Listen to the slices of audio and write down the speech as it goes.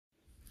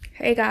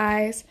Hey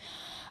guys.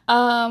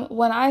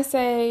 When I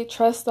say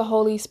trust the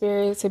Holy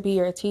Spirit to be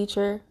your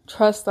teacher,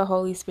 trust the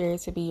Holy Spirit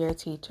to be your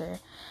teacher.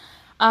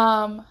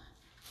 Um,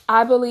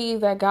 I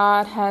believe that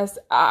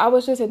I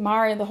was just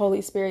admiring the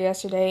Holy Spirit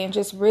yesterday and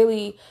just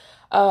really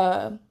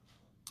uh,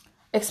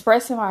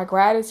 expressing my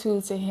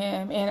gratitude to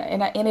him.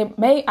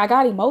 I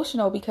got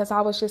emotional because I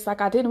was just like,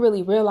 I didn't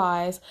really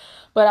realize,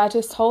 but I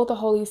just told the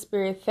Holy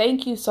Spirit,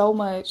 thank you so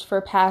much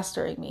for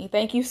pastoring me.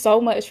 Thank you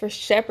so much for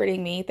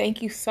shepherding me.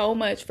 Thank you so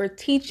much for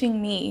teaching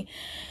me,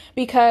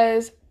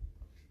 because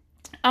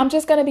I'm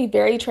just going to be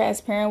very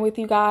transparent with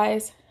you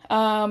guys.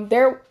 I've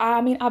been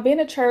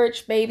to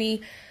church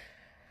maybe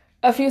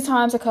a few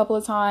times, a couple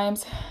of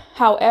times.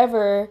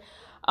 However,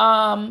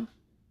 um,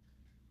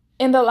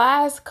 in the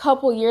last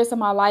couple years of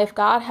my life,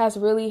 God has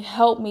really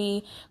helped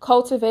me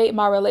cultivate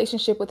my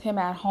relationship with him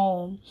at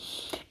home.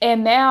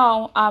 And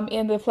now I'm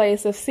in the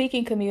place of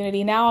seeking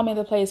community. Now I'm in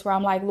the place where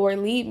I'm like, Lord,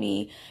 lead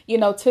me,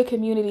 to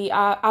community.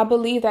 I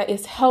believe that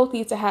it's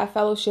healthy to have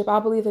fellowship.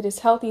 I believe that it's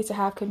healthy to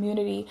have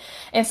community.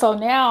 And so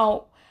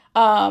now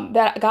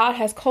that God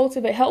has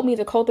helped me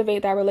to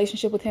cultivate that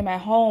relationship with him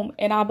at home.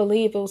 And I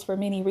believe it was for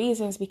many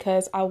reasons,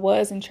 because I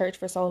was in church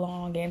for so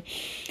long, and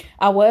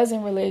I was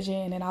in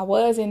religion, and I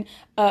was in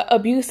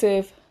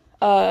abusive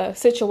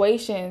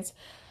situations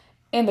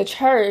in the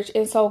church.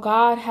 And so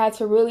God had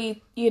to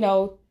really,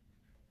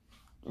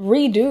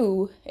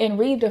 redo and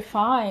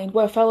redefine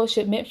what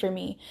fellowship meant for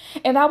me.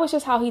 And that was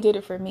just how he did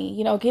it for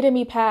me, getting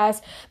me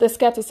past the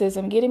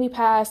skepticism, getting me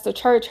past the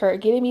church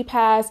hurt, getting me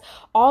past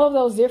all of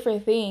those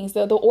different things,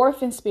 the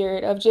orphan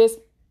spirit of just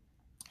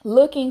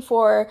looking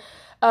for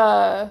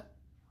uh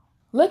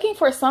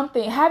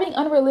something, having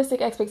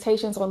unrealistic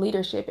expectations on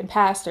leadership and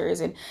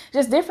pastors and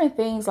just different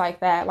things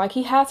like that. Like,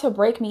 he had to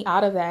break me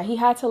out of that. He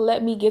had to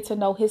let me get to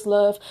know his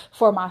love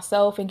for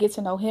myself and get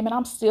to know him. And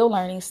I'm still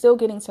learning, still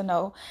getting to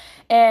know.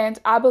 And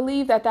I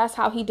believe that that's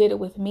how he did it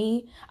with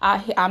me.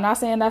 I'm not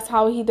saying that's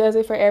how he does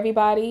it for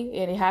everybody,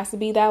 and it has to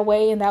be that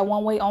way and that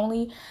one way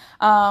only.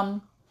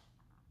 Um,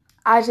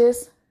 I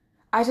just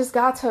I just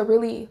got to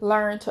really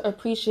learn to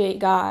appreciate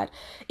God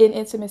in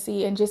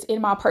intimacy and just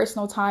in my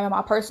personal time and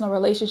my personal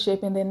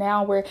relationship. And then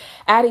now we're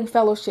adding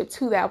fellowship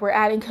to that. We're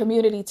adding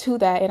community to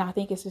that. And I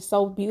think it's just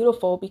so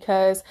beautiful,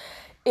 because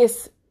it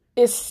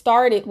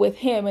started with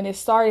him and it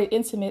started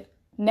intimate.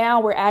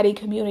 Now we're adding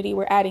community,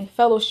 we're adding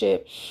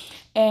fellowship,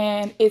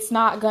 and it's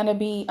not going to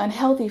be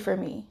unhealthy for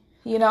me.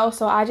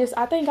 So I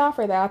thank God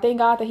for that. I thank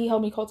God that he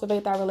helped me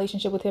cultivate that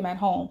relationship with him at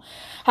home.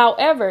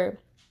 However,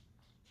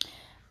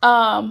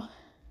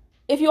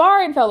 if you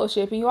are in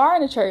fellowship and you are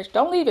in a church,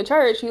 don't leave a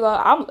church.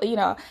 Don't do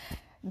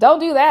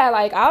that.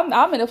 Like,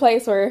 I'm in a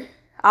place where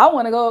I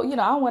want to go,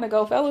 I want to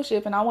go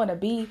fellowship and I want to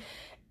be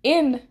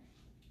in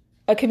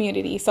a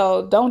community.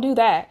 So don't do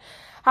that.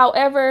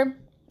 However,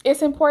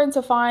 it's important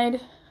to find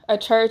a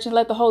church and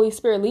let the Holy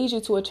Spirit lead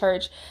you to a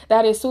church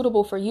that is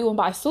suitable for you. And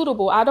by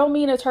suitable, I don't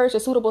mean a church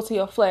that's suitable to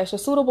your flesh. A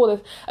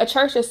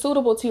church that's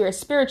suitable to your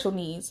spiritual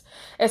needs,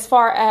 as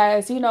far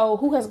as,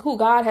 who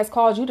God has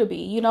called you to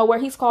be, where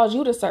he's called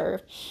you to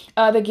serve,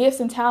 the gifts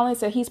and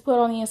talents that he's put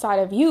on the inside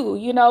of you,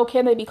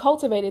 can they be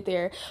cultivated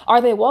there?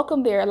 Are they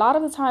welcome there? A lot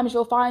of the times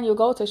you'll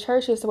go to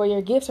churches where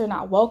your gifts are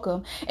not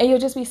welcome, and you'll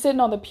just be sitting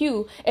on the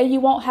pew and you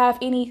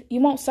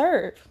won't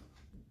serve.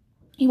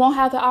 You won't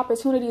have the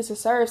opportunity to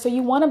serve. So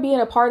you want to be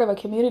in a part of a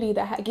community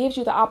that gives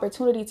you the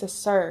opportunity to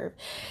serve.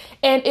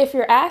 And if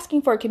you're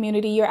asking for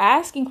community, you're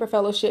asking for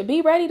fellowship,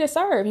 be ready to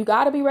serve. You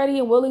got to be ready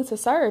and willing to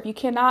serve. You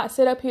cannot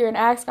sit up here and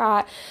ask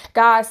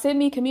God, send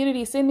me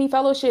community, send me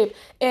fellowship.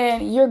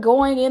 And you're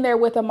going in there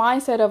with a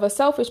mindset of a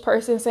selfish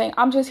person saying,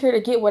 I'm just here to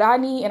get what I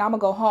need and I'm going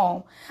to go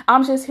home.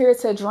 I'm just here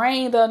to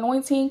drain the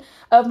anointing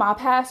of my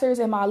pastors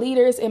and my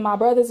leaders and my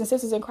brothers and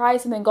sisters in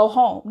Christ and then go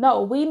home.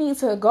 No, we need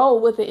to go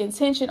with the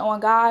intention on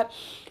God.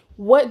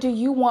 What do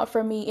you want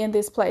from me in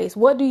this place?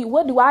 What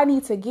do I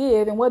need to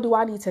give and what do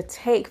I need to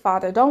take,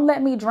 Father? Don't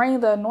let me drain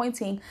the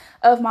anointing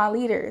of my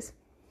leaders.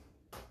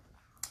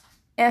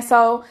 And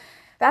so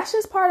that's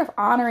just part of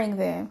honoring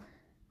them.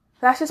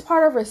 That's just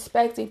part of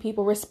respecting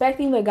people,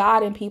 respecting the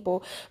God in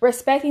people,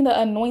 respecting the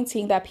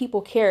anointing that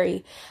people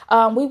carry.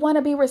 We want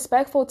to be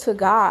respectful to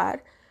God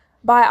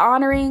by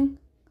honoring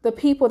the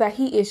people that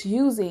he is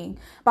using,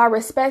 by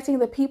respecting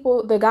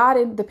the God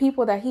and the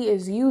people that he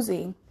is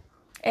using.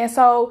 And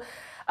so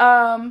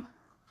my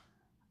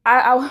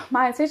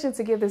intention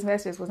to give this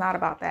message was not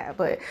about that,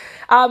 but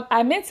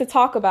I meant to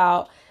talk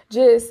about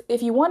just,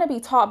 if you want to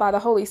be taught by the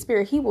Holy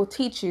Spirit, he will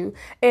teach you.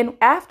 And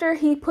after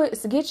he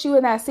gets you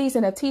in that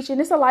season of teaching,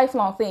 it's a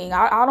lifelong thing.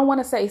 I don't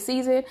want to say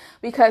season,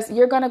 because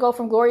you're going to go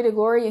from glory to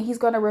glory and he's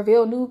going to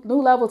reveal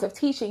new levels of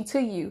teaching to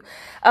you.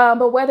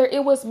 But whether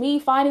it was me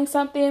finding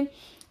something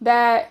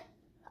that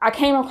I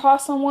came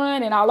across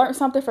someone and I learned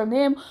something from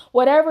them,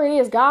 whatever it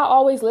is, God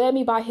always led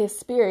me by his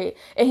spirit,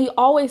 and he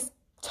always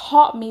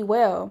taught me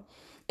well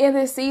in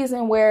this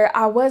season where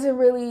I wasn't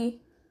really,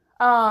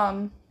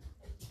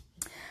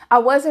 I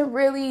wasn't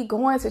really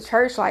going to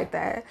church like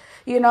that,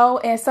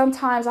 and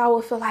sometimes I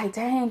would feel like,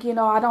 dang,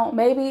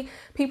 maybe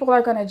people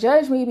are going to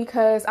judge me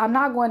because I'm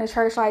not going to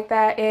church like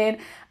that. And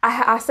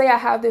I say I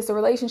have this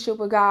relationship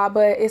with God,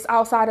 but it's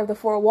outside of the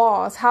four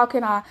walls.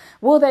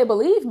 Will they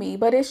believe me?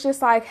 But it's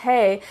just like,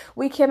 hey,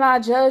 we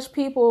cannot judge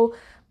people's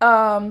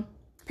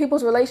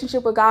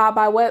relationship with God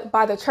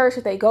by the church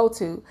that they go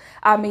to.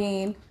 I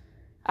mean,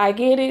 I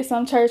get it.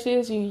 Some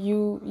churches,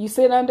 you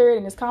sit under it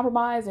and it's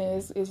compromised,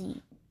 and it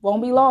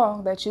won't be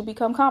long that you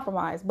become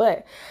compromised.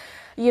 But,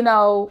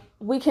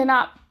 we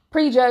cannot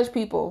prejudge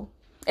people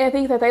and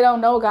think that they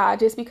don't know God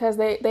just because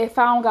they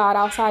found God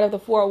outside of the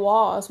four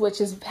walls, which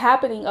is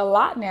happening a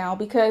lot now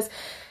because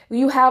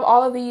you have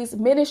all of these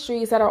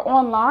ministries that are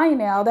online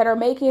now that are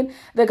making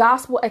the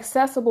gospel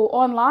accessible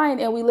online.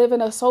 And we live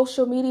in a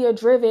social media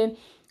driven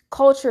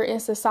culture in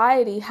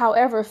society.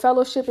 However,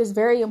 fellowship is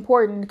very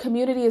important.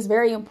 Community is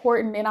very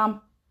important.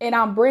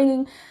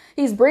 And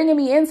he's bringing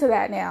me into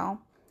that now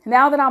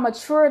that I'm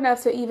mature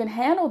enough to even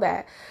handle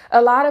that.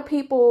 A lot of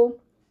people,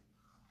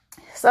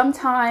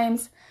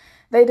 sometimes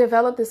they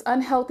develop this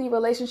unhealthy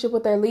relationship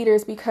with their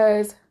leaders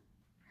because,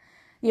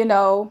 their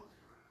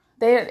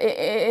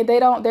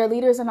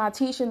leaders are not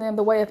teaching them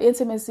the way of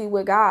intimacy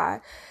with God.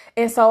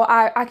 And so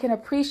I can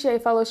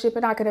appreciate fellowship,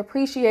 and I can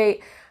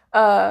appreciate,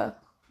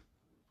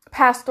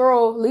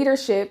 pastoral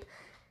leadership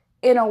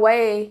in a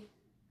way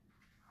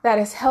that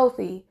is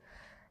healthy.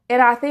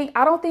 And I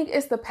don't think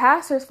it's the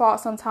pastor's fault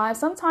sometimes.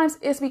 Sometimes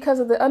it's because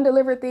of the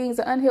undelivered things,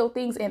 the unhealed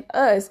things in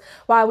us,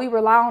 why we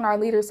rely on our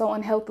leaders so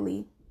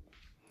unhealthily,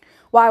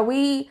 why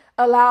we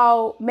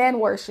allow men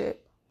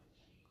worship.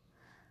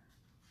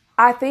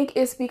 I think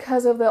it's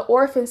because of the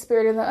orphan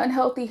spirit and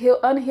the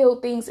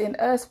unhealed things in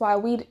us, why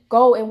we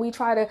go and we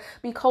try to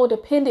be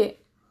codependent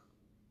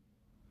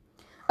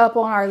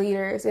upon our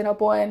leaders and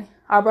upon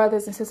our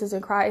brothers and sisters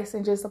in Christ,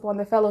 and just upon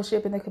the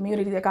fellowship and the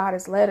community that God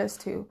has led us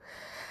to.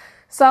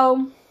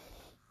 So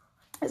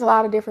there's a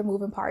lot of different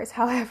moving parts.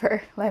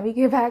 However, let me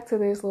get back to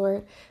this,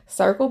 Lord.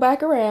 Circle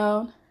back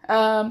around.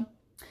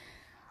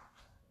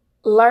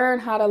 Learn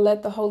how to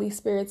let the Holy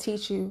Spirit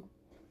teach you.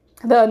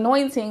 The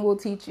anointing will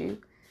teach you.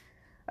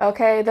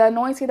 Okay, the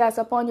anointing that's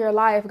upon your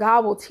life,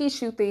 God will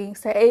teach you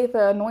things to aid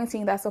the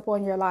anointing that's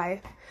upon your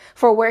life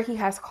for where He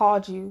has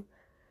called you.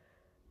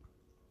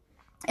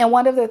 And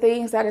one of the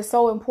things that is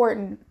so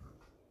important,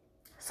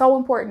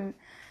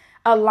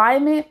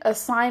 alignment,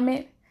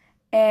 assignment,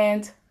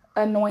 and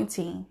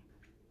anointing.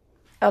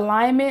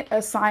 Alignment,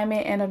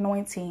 assignment, and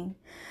anointing.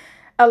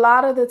 A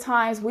lot of the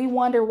times we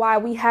wonder why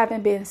we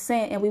haven't been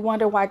sent, and we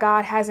wonder why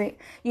God hasn't,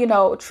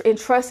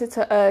 entrusted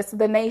to us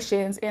the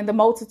nations and the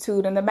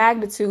multitude and the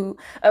magnitude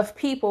of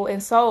people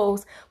and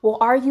souls. Well,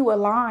 are you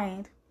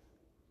aligned?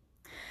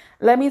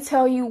 Let me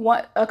tell you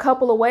a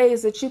couple of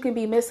ways that you can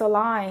be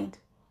misaligned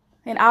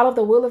and out of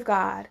the will of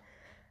God,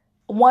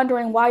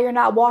 wondering why you're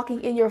not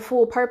walking in your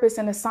full purpose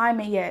and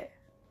assignment yet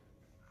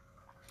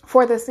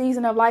for the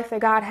season of life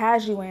that God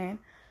has you in.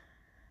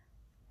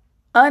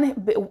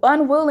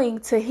 Unwilling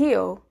to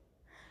heal,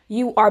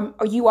 you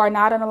are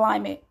not in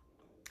alignment.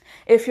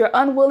 If you're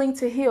unwilling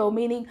to heal,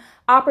 meaning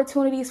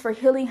opportunities for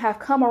healing have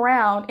come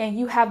around and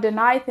you have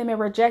denied them and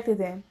rejected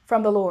them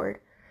from the Lord.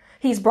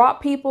 He's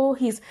brought people.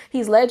 He's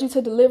led you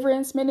to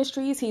deliverance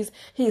ministries.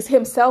 He's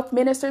himself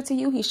ministered to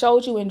you. He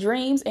showed you in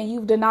dreams, and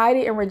you've denied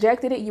it and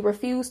rejected it. You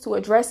refuse to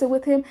address it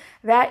with him.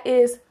 That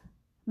is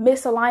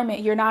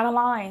misalignment. You're not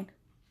aligned.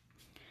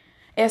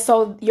 And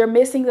so you're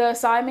missing the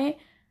assignment,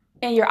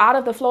 and you're out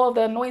of the flow of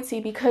the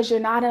anointing because you're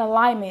not in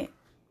alignment.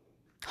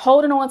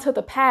 Holding on to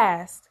the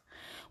past,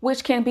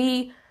 which can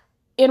be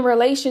in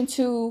relation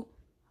to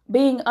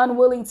being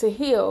unwilling to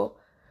heal.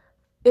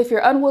 If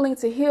you're unwilling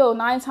to heal,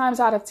 9 times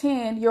out of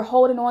 10, you're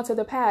holding on to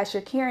the past.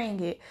 You're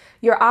carrying it.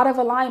 You're out of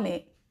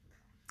alignment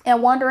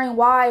and wondering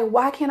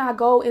why can't I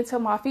go into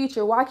my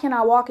future? Why can't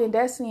I walk in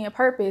destiny and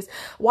purpose?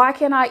 Why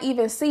can't I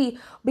even see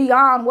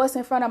beyond what's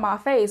in front of my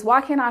face?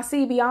 Why can't I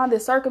see beyond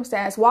this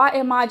circumstance? Why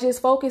am I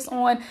just focused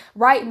on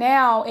right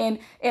now? And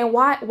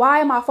why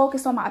am I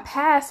focused on my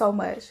past so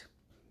much?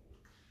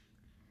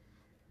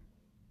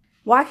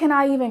 Why can't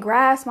I even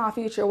grasp my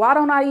future? Why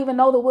don't I even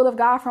know the will of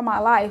God for my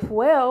life?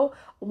 Well,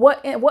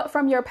 what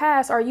from your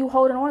past are you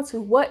holding on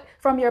to? What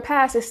from your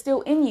past is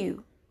still in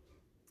you?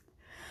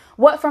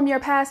 What from your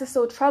past is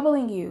still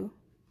troubling you?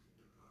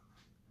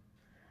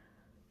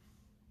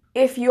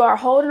 If you are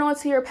holding on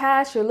to your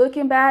past, you're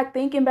looking back,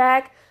 thinking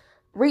back,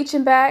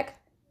 reaching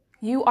back,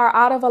 you are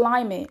out of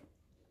alignment.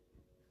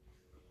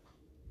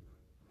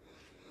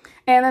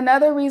 And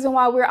another reason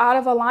why we're out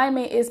of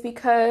alignment is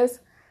because,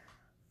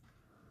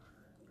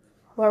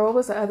 Lord, what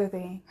was the other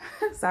thing?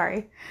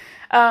 Sorry.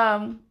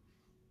 I'm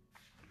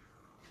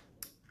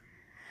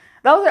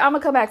going to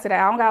come back to that.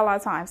 I don't got a lot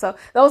of time. So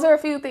those are a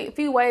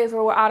few ways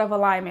where we're out of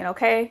alignment.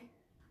 Okay.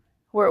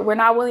 We're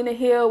not willing to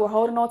heal. We're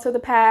holding on to the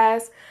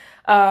past.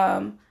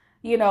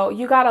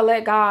 You got to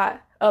let God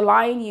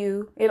align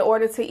you in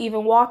order to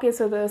even walk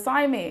into the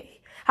assignment.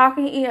 How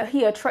can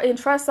he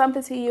entrust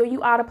something to you?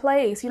 You out of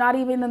place. You're not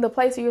even in the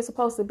place where you're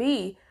supposed to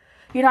be.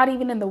 You're not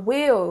even in the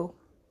will.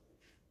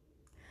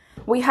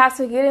 We have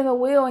to get in the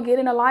will and get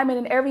in alignment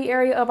in every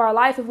area of our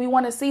life if we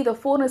want to see the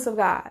fullness of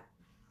God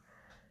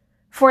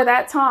for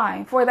that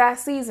time, for that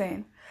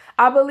season.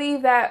 I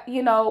believe that,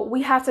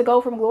 we have to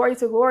go from glory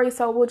to glory.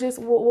 So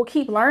we'll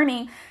keep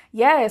learning.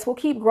 Yes, we'll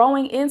keep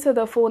growing into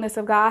the fullness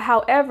of God.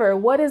 However,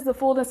 what is the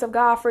fullness of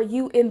God for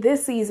you in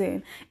this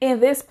season,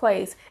 in this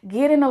place?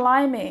 Get in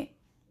alignment.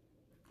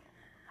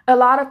 A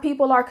lot of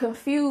people are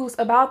confused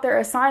about their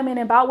assignment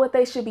and about what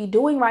they should be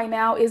doing right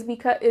now is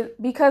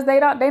because they're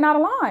not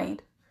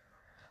aligned.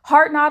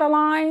 Heart not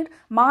aligned,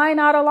 mind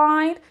not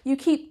aligned. You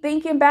keep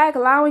thinking back,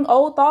 allowing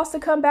old thoughts to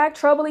come back,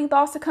 troubling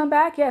thoughts to come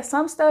back. Yes,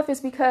 some stuff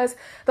is because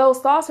those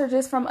thoughts are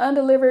just from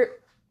undelivered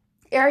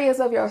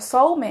areas of your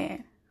soul,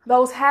 man.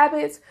 Those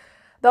habits,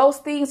 those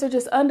things are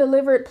just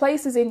undelivered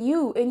places in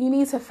you, and you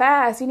need to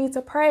fast. You need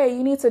to pray.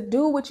 You need to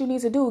do what you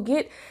need to do.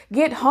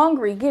 Get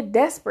hungry, get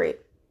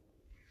desperate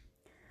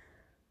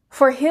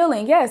for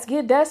healing. Yes,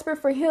 get desperate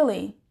for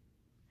healing.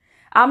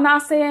 I'm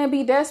not saying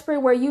be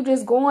desperate where you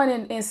just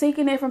going and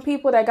seeking it from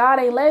people that God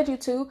ain't led you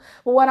to.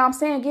 But what I'm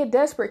saying, get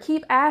desperate.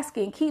 Keep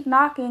asking. Keep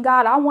knocking.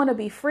 God, I want to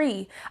be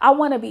free. I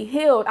want to be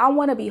healed. I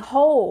want to be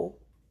whole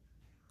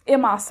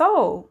in my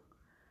soul.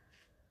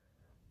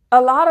 A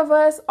lot of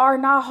us are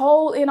not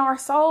whole in our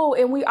soul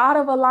and we out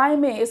of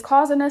alignment. It's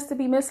causing us to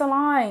be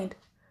misaligned.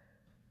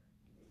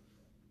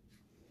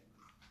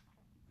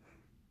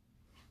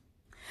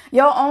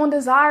 Your own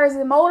desires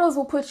and motives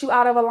will put you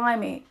out of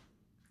alignment.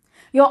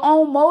 Your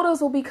own motives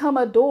will become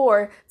a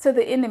door to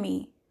the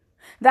enemy.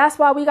 That's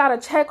why we got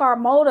to check our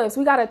motives.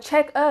 We got to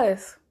check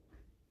us.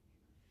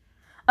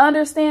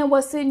 Understand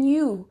what's in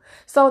you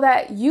so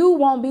that you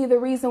won't be the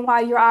reason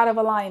why you're out of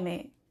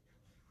alignment.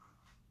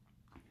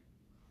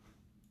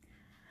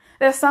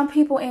 There's some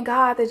people in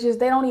God that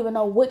they don't even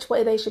know which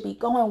way they should be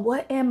going.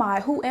 What am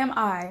I? Who am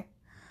I?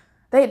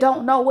 They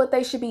don't know what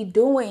they should be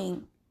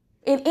doing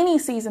in any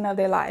season of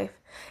their life.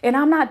 And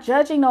I'm not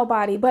judging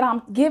nobody, but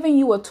I'm giving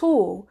you a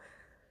tool.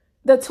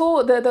 The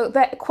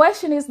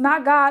question is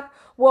not, God,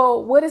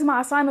 well, what is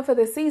my assignment for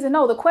this season?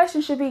 No, the question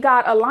should be,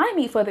 God, align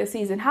me for this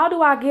season. How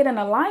do I get in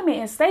alignment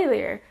and stay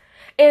there?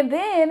 And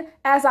then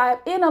as I'm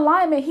in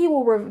alignment, he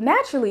will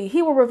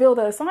reveal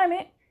the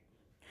assignment.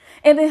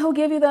 And then he'll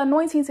give you the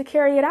anointing to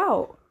carry it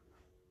out.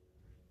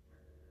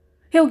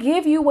 He'll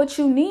give you what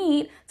you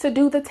need to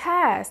do the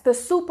task, the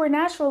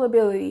supernatural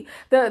ability,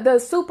 the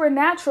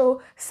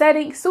supernaturally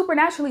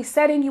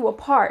setting you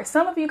apart.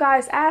 Some of you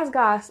guys ask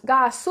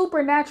God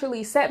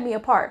supernaturally set me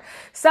apart.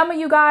 Some of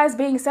you guys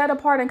being set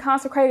apart and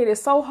consecrated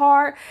is so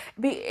hard.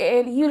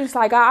 And you just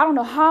like, God, I don't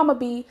know how I'm going to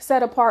be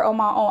set apart on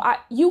my own.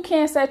 You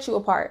can't set you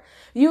apart.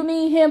 You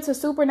need him to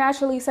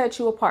supernaturally set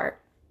you apart.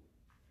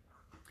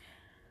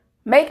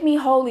 Make me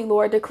holy,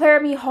 Lord. Declare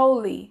me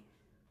holy.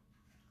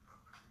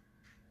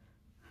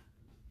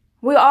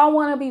 We all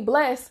want to be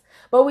blessed,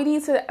 but we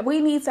need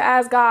to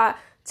ask God,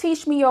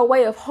 teach me your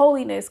way of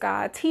holiness,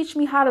 God. Teach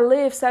me how to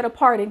live set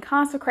apart and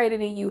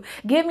consecrated in you.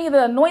 Give me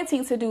the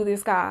anointing to do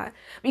this, God,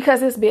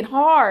 because it's been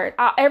hard.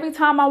 Every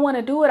time I want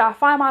to do it, I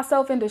find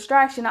myself in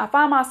distraction. I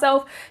find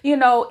myself,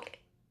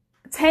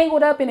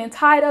 tangled up and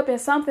tied up in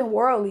something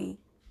worldly.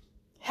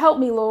 Help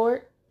me,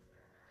 Lord.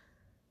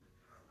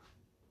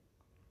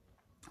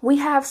 We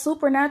have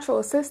supernatural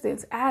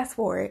assistance. Ask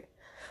for it.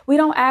 We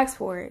don't ask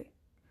for it.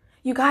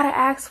 You got to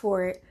ask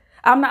for it.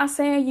 I'm not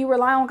saying you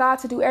rely on God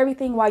to do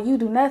everything while you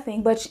do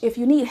nothing, but if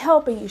you need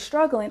help and you're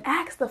struggling,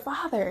 ask the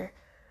Father.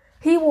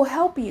 He will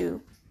help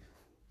you.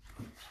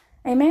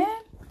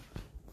 Amen.